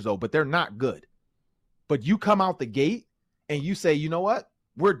Commanders, though, but they're not good. But you come out the gate and you say, you know what?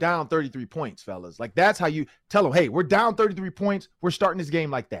 We're down 33 points, fellas. Like, that's how you tell them, hey, we're down 33 points. We're starting this game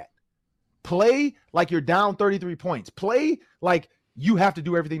like that. Play like you're down 33 points. Play like you have to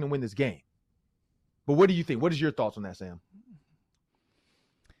do everything to win this game. But what do you think? What is your thoughts on that, Sam?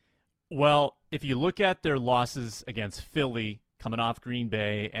 Well, if you look at their losses against Philly coming off Green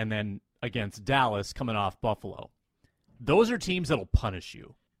Bay and then against Dallas coming off Buffalo, those are teams that'll punish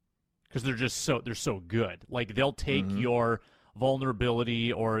you because they're so good. Like, they'll take your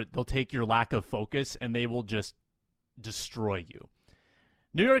vulnerability or they'll take your lack of focus and they will just destroy you.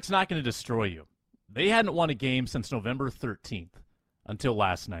 New York's not going to destroy you. They hadn't won a game since November 13th until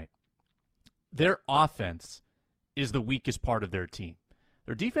last night. Their offense is the weakest part of their team.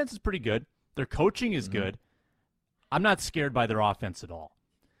 Their defense is pretty good. Their coaching is good. I'm not scared by their offense at all.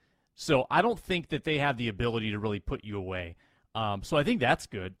 So I don't think that they have the ability to really put you away. So I think that's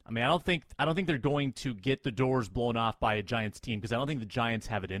good. I mean, I don't think they're going to get the doors blown off by a Giants team because I don't think the Giants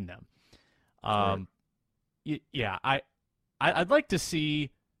have it in them. Yeah, I'd like to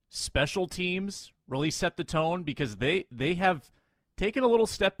see special teams really set the tone because they have taken a little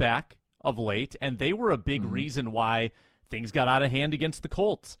step back of late, and they were a big reason why things got out of hand against the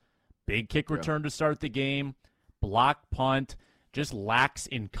Colts. Big kick return to start the game, block punt, just lacks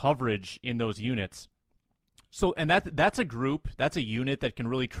in coverage in those units. So, and that's a group, that's a unit that can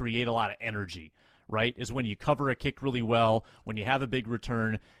really create a lot of energy, right? Is when you cover a kick really well, when you have a big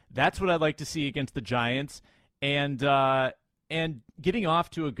return. That's what I'd like to see against the Giants. And getting off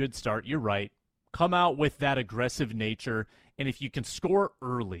to a good start, you're right. Come out with that aggressive nature, and if you can score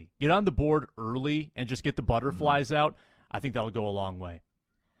early, get on the board early and just get the butterflies out, I think that'll go a long way.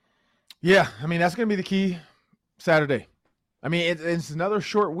 Yeah, I mean, that's going to be the key Saturday. I mean, it's another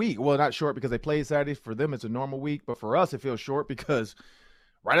short week. Well, not short because they play Saturday. For them, it's a normal week. But for us, it feels short because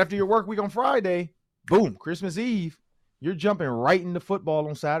right after your work week on Friday, boom, Christmas Eve, you're jumping right into football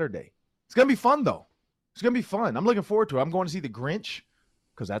on Saturday. It's going to be fun, though. It's going to be fun. I'm looking forward to it. I'm going to see The Grinch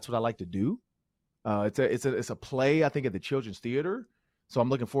because that's what I like to do. It's a play, I think, at the Children's Theater. So I'm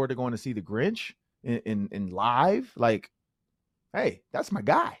looking forward to going to see The Grinch in live. Like, hey, that's my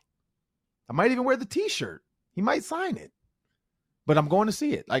guy. I might even wear the T-shirt. He might sign it. But I'm going to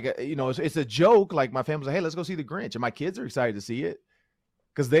see it. Like, it's a joke. Like, my family's like, hey, let's go see The Grinch. And my kids are excited to see it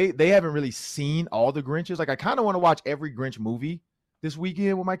because they haven't really seen all the Grinches. Like, I kind of want to watch every Grinch movie this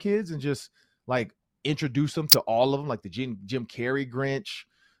weekend with my kids and just, like, introduce them to all of them. Like the Jim Carrey Grinch.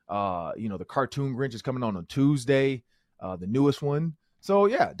 The cartoon Grinch is coming on Tuesday, the newest one. So,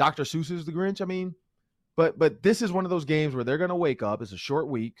 yeah, Dr. Seuss is the Grinch. I mean, but this is one of those games where they're going to wake up. It's a short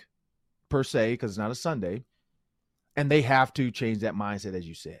week, per se, because it's not a Sunday. And they have to change that mindset, as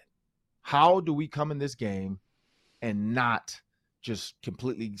you said. How do we come in this game and not just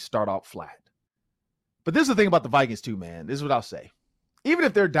completely start out flat? But this is the thing about the Vikings, too, man. This is what I'll say. Even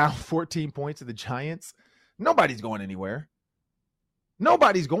if they're down 14 points to the Giants, nobody's going anywhere.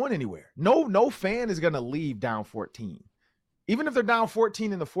 Nobody's going anywhere. No fan is going to leave down 14. Even if they're down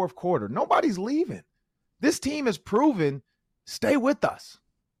 14 in the fourth quarter, nobody's leaving. This team has proven, stay with us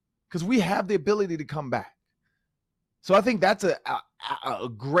because we have the ability to come back. So I think that's a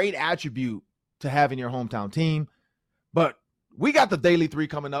great attribute to have in your hometown team. But we got the Daily 3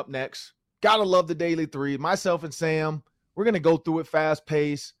 coming up next. Gotta love the Daily 3. Myself and Sam, we're going to go through it fast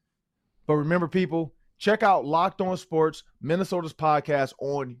pace. But remember, people, check out Locked On Sports, Minnesota's podcast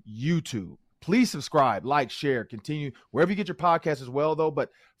on YouTube. Please subscribe, like, share, continue wherever you get your podcasts as well, though. But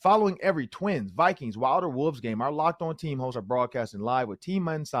following every Twins, Vikings, Wilder, Wolves game, our Locked On team hosts are broadcasting live with team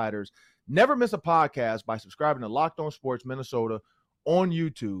insiders. Never miss a podcast by subscribing to Locked On Sports Minnesota on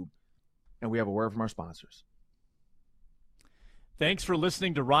YouTube. And we have a word from our sponsors. Thanks for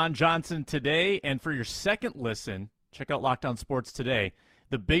listening to Ron Johnson today. And for your second listen, check out Locked On Sports Today.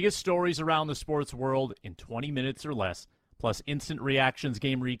 The biggest stories around the sports world in 20 minutes or less, plus instant reactions,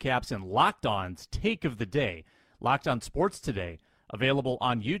 game recaps, and Locked On's take of the day. Locked On Sports Today, available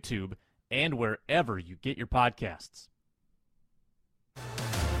on YouTube and wherever you get your podcasts.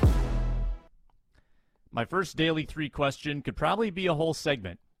 My first Daily 3 question could probably be a whole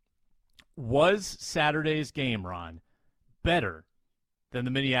segment. Was Saturday's game, Ron, better than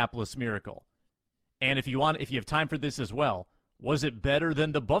the Minneapolis Miracle? And if you have time for this as well, was it better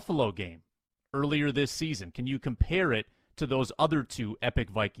than the Buffalo game earlier this season? Can you compare it to those other two epic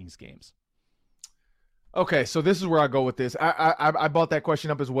Vikings games? Okay, so this is where I go with this. I brought that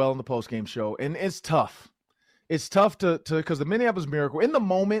question up as well in the postgame show, and it's tough. It's tough to because the Minneapolis Miracle, in the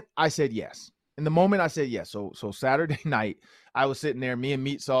moment, I said yes. In the moment, I said yes. So Saturday night, I was sitting there. Me and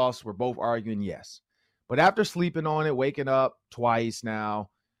Meat Sauce were both arguing yes. But after sleeping on it, waking up twice now,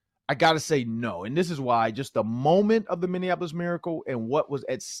 I got to say no. And this is why, just the moment of the Minneapolis Miracle and what was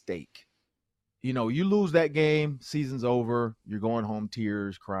at stake. You lose that game, season's over. You're going home,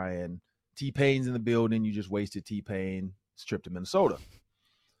 tears, crying. T-Pain's in the building. You just wasted T-Pain. It's a trip to Minnesota.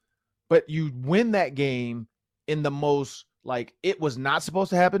 But you win that game in the most, it was not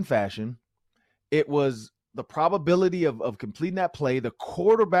supposed to happen fashion. It was the probability of completing that play. The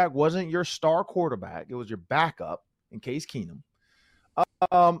quarterback wasn't your star quarterback. It was your backup in Case Keenum.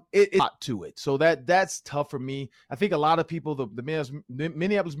 It's not to it. So that's tough for me. I think a lot of people, the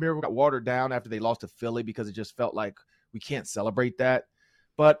Minneapolis Miracle got watered down after they lost to Philly because it just felt like we can't celebrate that.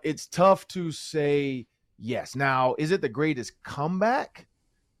 But it's tough to say yes. Now, is it the greatest comeback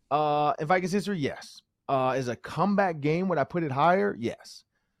in Vikings history? Yes. Is a comeback game, would I put it higher? Yes.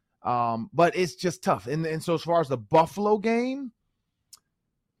 But it's just tough. And so as far as the Buffalo game,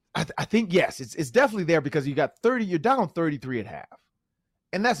 I think, yes, it's definitely there because you're down 33 at half.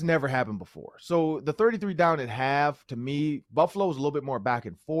 And that's never happened before. So the 33 down at half, to me, Buffalo is a little bit more back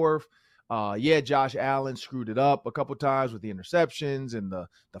and forth. Josh Allen screwed it up a couple times with the interceptions and the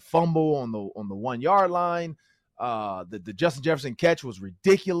fumble on the 1 yard line. The Justin Jefferson catch was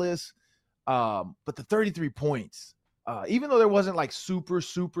ridiculous. But the 33 points, even though there wasn't like super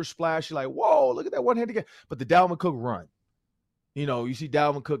splashy, like, whoa, look at that one-handed catch. But the Dalvin Cook run, you see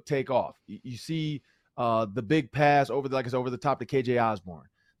Dalvin Cook take off. You see the big pass over the top to KJ Osborne.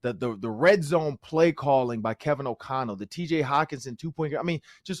 The red zone play calling by Kevin O'Connell, the TJ Hawkinson 2-point. I mean,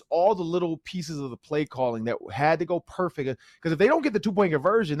 just all the little pieces of the play calling that had to go perfect. Because if they don't get the 2-point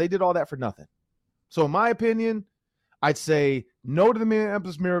conversion, they did all that for nothing. So in my opinion, I'd say no to the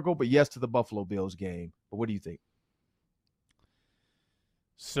Minneapolis Miracle, but yes to the Buffalo Bills game. But what do you think?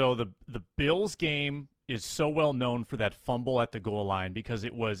 So the Bills game is so well known for that fumble at the goal line because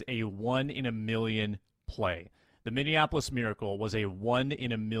it was a 1 in a million play. The Minneapolis Miracle was a 1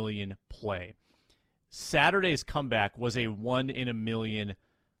 in a million play. Saturday's comeback was a 1 in a million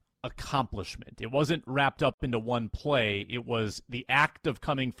accomplishment. It wasn't wrapped up into one play. It was the act of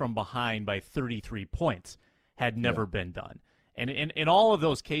coming from behind by 33 points had never been done. And in all of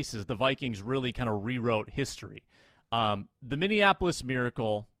those cases, the Vikings really kind of rewrote history. The Minneapolis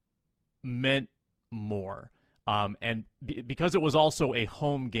Miracle meant more. And because it was also a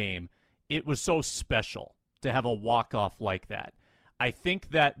home game, it was so special to have a walk-off like that. I think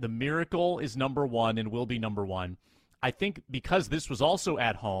that the Miracle is number one and will be number one. I think because this was also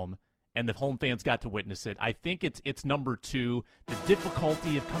at home and the home fans got to witness it, I think it's number two. The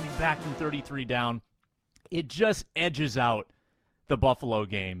difficulty of coming back from 33 down, it just edges out the Buffalo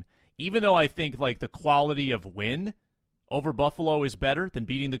game. Even though I think like the quality of win over Buffalo is better than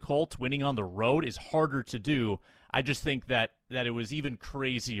beating the Colts, winning on the road is harder to do. I just think that it was even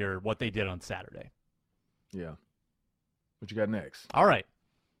crazier what they did on Saturday. Yeah. What you got next? All right.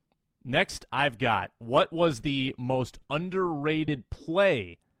 Next, I've got what was the most underrated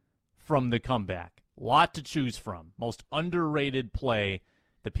play from the comeback? Lot to choose from. Most underrated play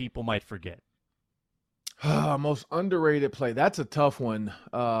that people might forget. Most underrated play. That's a tough one.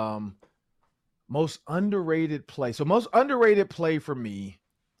 Most underrated play. So most underrated play for me.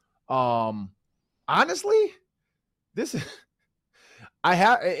 Honestly, this is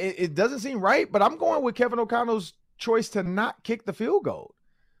it doesn't seem right, but I'm going with Kevin O'Connell's choice to not kick the field goal.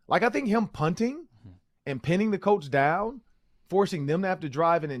 Like I think him punting and pinning the Colts down, forcing them to have to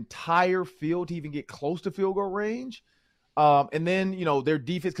drive an entire field to even get close to field goal range. And then, their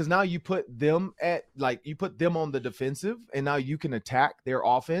defense, because now you put them on the defensive, and now you can attack their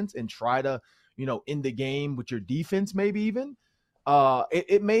offense and try to, end the game with your defense, maybe even.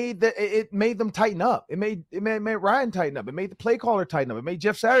 It made them tighten up. It made Ryan tighten up. It made the play caller tighten up. It made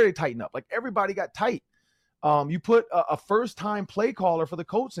Jeff Saturday tighten up. Like everybody got tight. You put a first-time play caller for the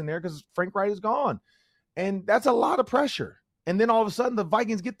Colts in there because Frank Wright is gone, and that's a lot of pressure. And then all of a sudden, the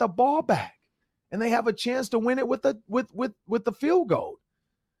Vikings get the ball back, and they have a chance to win it with the field goal.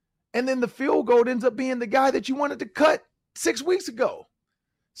 And then the field goal ends up being the guy that you wanted to cut 6 weeks ago.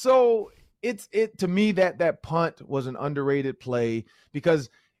 So to me that punt was an underrated play, because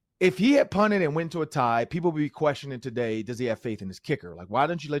if he had punted and went to a tie, people would be questioning today, does he have faith in his kicker? Like, why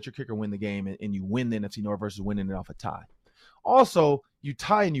don't you let your kicker win the game and you win the NFC North versus winning it off a tie? Also, you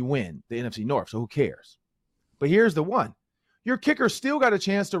tie and you win the NFC North, so who cares? But here's the one. Your kicker still got a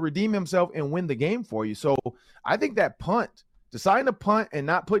chance to redeem himself and win the game for you. So I think that punt, deciding to punt and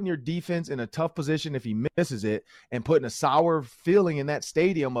not putting your defense in a tough position if he misses it, and putting a sour feeling in that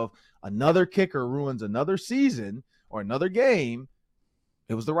stadium of another kicker ruins another season or another game,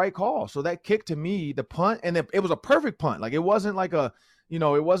 it was the right call. So that kick, to me, the punt, and it was a perfect punt. Like it wasn't like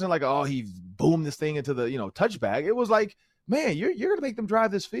oh, he boomed this thing into the touchback. It was like, man, you're going to make them drive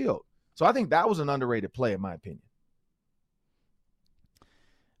this field. So I think that was an underrated play, in my opinion.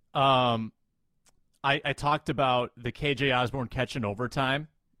 I talked about the KJ Osborne catch in overtime,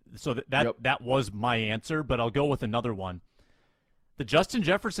 so that was my answer, but I'll go with another one. The Justin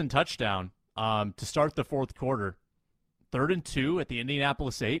Jefferson touchdown to start the fourth quarter, 3rd and 2 at the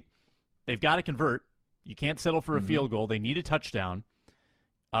Indianapolis 8. They've got to convert. You can't settle for a field goal. They need a touchdown.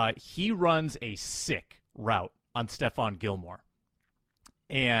 He runs a sick route on Stephon Gilmore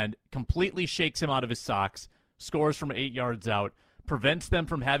and completely shakes him out of his socks, scores from 8 yards out, prevents them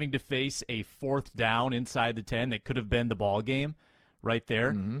from having to face a 4th down inside the 10 that could have been the ball game right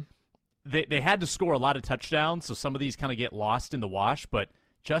there. Mm-hmm. They had to score a lot of touchdowns, so some of these kind of get lost in the wash, but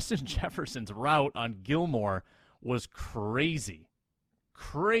Justin Jefferson's route on Gilmore was crazy.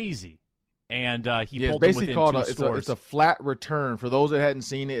 And he pulled them within two scores. It's a flat return. For those that hadn't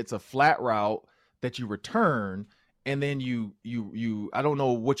seen it, it's a flat route that you return, and then you I don't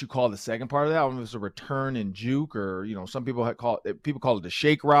know what you call the second part of that. I don't know if it's a return and juke, or some people call it the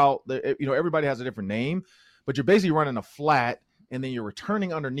shake route. Everybody has a different name, but you're basically running a flat and then you're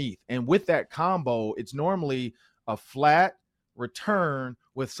returning underneath. And with that combo, it's normally a flat return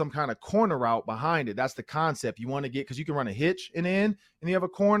with some kind of corner route behind it. That's the concept you want to get, because you can run a hitch and in and you have a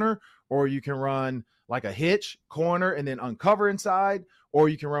corner, or you can run like a hitch corner and then uncover inside, or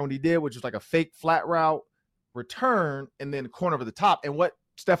you can run what he did, which is like a fake flat route return and then corner over the top. And what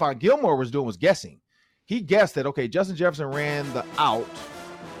Stephon Gilmore was doing was guessing. He guessed that, okay, Justin Jefferson ran the out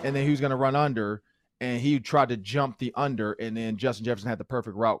and then he was going to run under, and he tried to jump the under, and then Justin Jefferson had the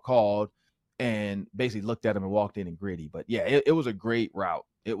perfect route called and basically looked at him and walked in and gritty. But yeah, it was a great route.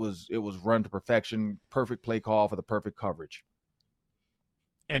 It was run to perfection, perfect play call for the perfect coverage.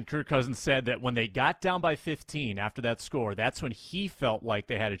 And Kirk Cousins said that when they got down by 15 after that score, that's when he felt like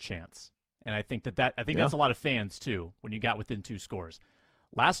they had a chance. And I think that's a lot of fans too, when you got within 2 scores.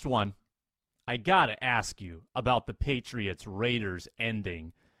 Last one, I got to ask you about the Patriots-Raiders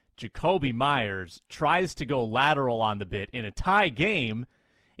ending. Jacoby Myers tries to go lateral on the bit in a tie game.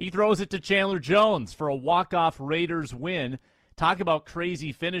 He throws it to Chandler Jones for a walk-off Raiders win. Talk about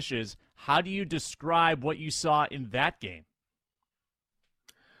crazy finishes. How do you describe what you saw in that game?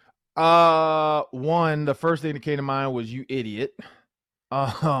 One, the first thing that came to mind was you idiot.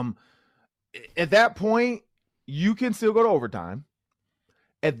 At that point, you can still go to overtime.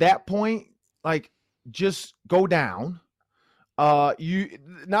 At that point, like, just go down. You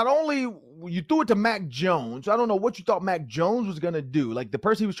not only you threw it to Mac Jones. I don't know what you thought Mac Jones was gonna do. Like, the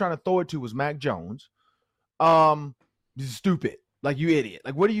person he was trying to throw it to was Mac Jones. Stupid. Like, you idiot.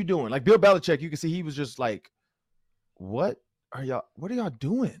 Like, what are you doing? Like, Bill Belichick, you can see he was just like, what are y'all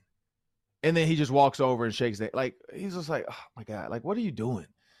doing? And then he just walks over and shakes it. Like, he's just like, oh my God, like, what are you doing?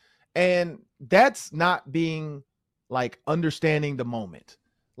 And that's not being, like, understanding the moment.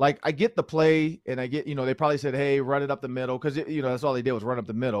 Like, I get the play, and I get, they probably said, hey, run it up the middle, because, that's all they did was run up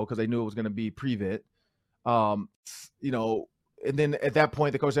the middle, because they knew it was going to be prevent. And then at that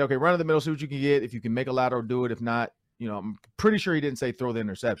point, the coach said, okay, run in the middle, see what you can get. If you can make a lateral, do it. If not, I'm pretty sure he didn't say throw the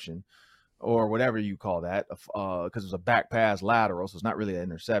interception or whatever you call that, because it was a back pass lateral, so it's not really an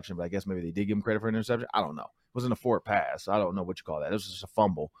interception, but I guess maybe they did give him credit for an interception. I don't know. It wasn't a forward pass. So I don't know what you call that. It was just a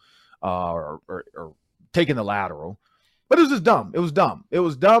fumble or taking the lateral. But it was just dumb. It was dumb. It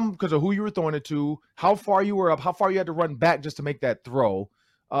was dumb because of who you were throwing it to, how far you were up, how far you had to run back just to make that throw.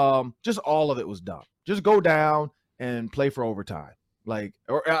 Just all of it was dumb. Just go down and play for overtime. Like,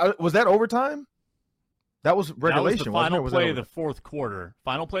 was that overtime? That was regulation. That was the final play of the fourth quarter.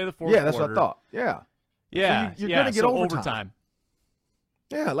 Final play of the fourth quarter. Yeah, that's what I thought. Yeah. Yeah. So you're going to get overtime.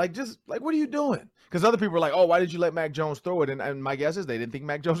 Yeah, like, just like, what are you doing? Because other people were like, oh, why did you let Mac Jones throw it? And my guess is they didn't think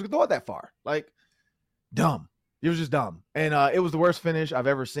Mac Jones could throw it that far. Like, dumb. It was just dumb. And it was the worst finish I've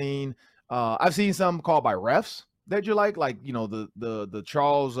ever seen. I've seen some called by refs that you like the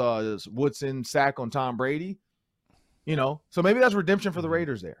Charles Woodson sack on Tom Brady. So maybe that's redemption for the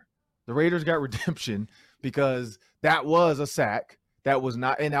Raiders there. The Raiders got redemption because that was a sack. That was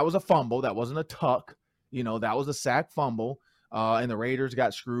not, and that was a fumble. That wasn't a tuck. That was a sack fumble. And the Raiders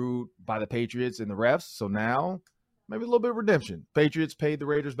got screwed by the Patriots and the refs. So now maybe a little bit of redemption. Patriots paid the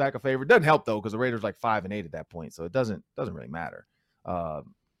Raiders back a favor. It doesn't help though, because the Raiders like 5-8 at that point. So it doesn't really matter.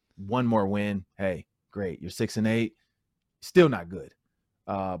 One more win. Hey, great. You're 6-8. Still not good.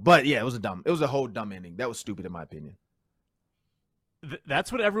 But yeah, it was a whole dumb ending. That was stupid in my opinion.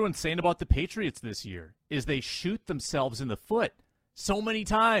 That's what everyone's saying about the Patriots this year, is they shoot themselves in the foot so many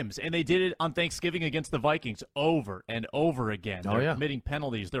times, and they did it on Thanksgiving against the Vikings over and over again. They're committing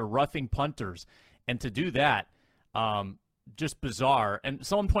penalties. They're roughing punters. And to do that, just bizarre. And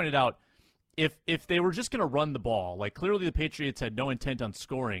someone pointed out, if they were just going to run the ball, like clearly the Patriots had no intent on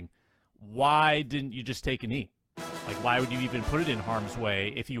scoring, why didn't you just take a knee? Like, why would you even put it in harm's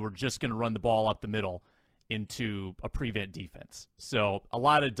way if you were just going to run the ball up the middle into a prevent defense? So a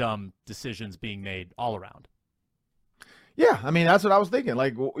lot of dumb decisions being made all around. Yeah, I mean, that's what I was thinking.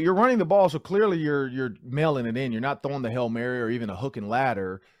 Like, you're running the ball, so clearly you're mailing it in. You're not throwing the Hail Mary or even a hook and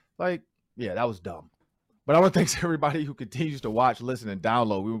ladder. Like, yeah, that was dumb. But I want to thank everybody who continues to watch, listen, and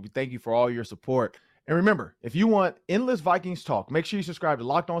download. We thank you for all your support. And remember, if you want endless Vikings talk, make sure you subscribe to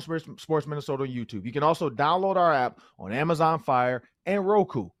Locked On Sports Minnesota on YouTube. You can also download our app on Amazon Fire and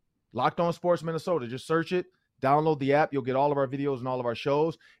Roku. Locked On Sports Minnesota. Just search it, download the app. You'll get all of our videos and all of our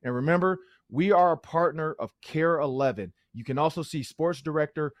shows. And remember, we are a partner of Care 11. You can also see sports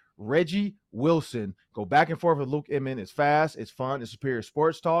director Reggie Wilson go back and forth with Luke Inman. It's fast, it's fun, it's superior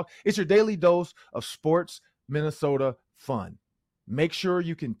sports talk. It's your daily dose of sports Minnesota fun. Make sure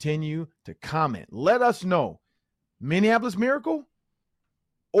you continue to comment. Let us know Minneapolis Miracle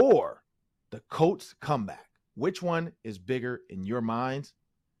or the Colts comeback? Which one is bigger in your minds?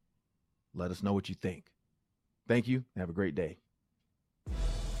 Let us know what you think. Thank you. Have a great day.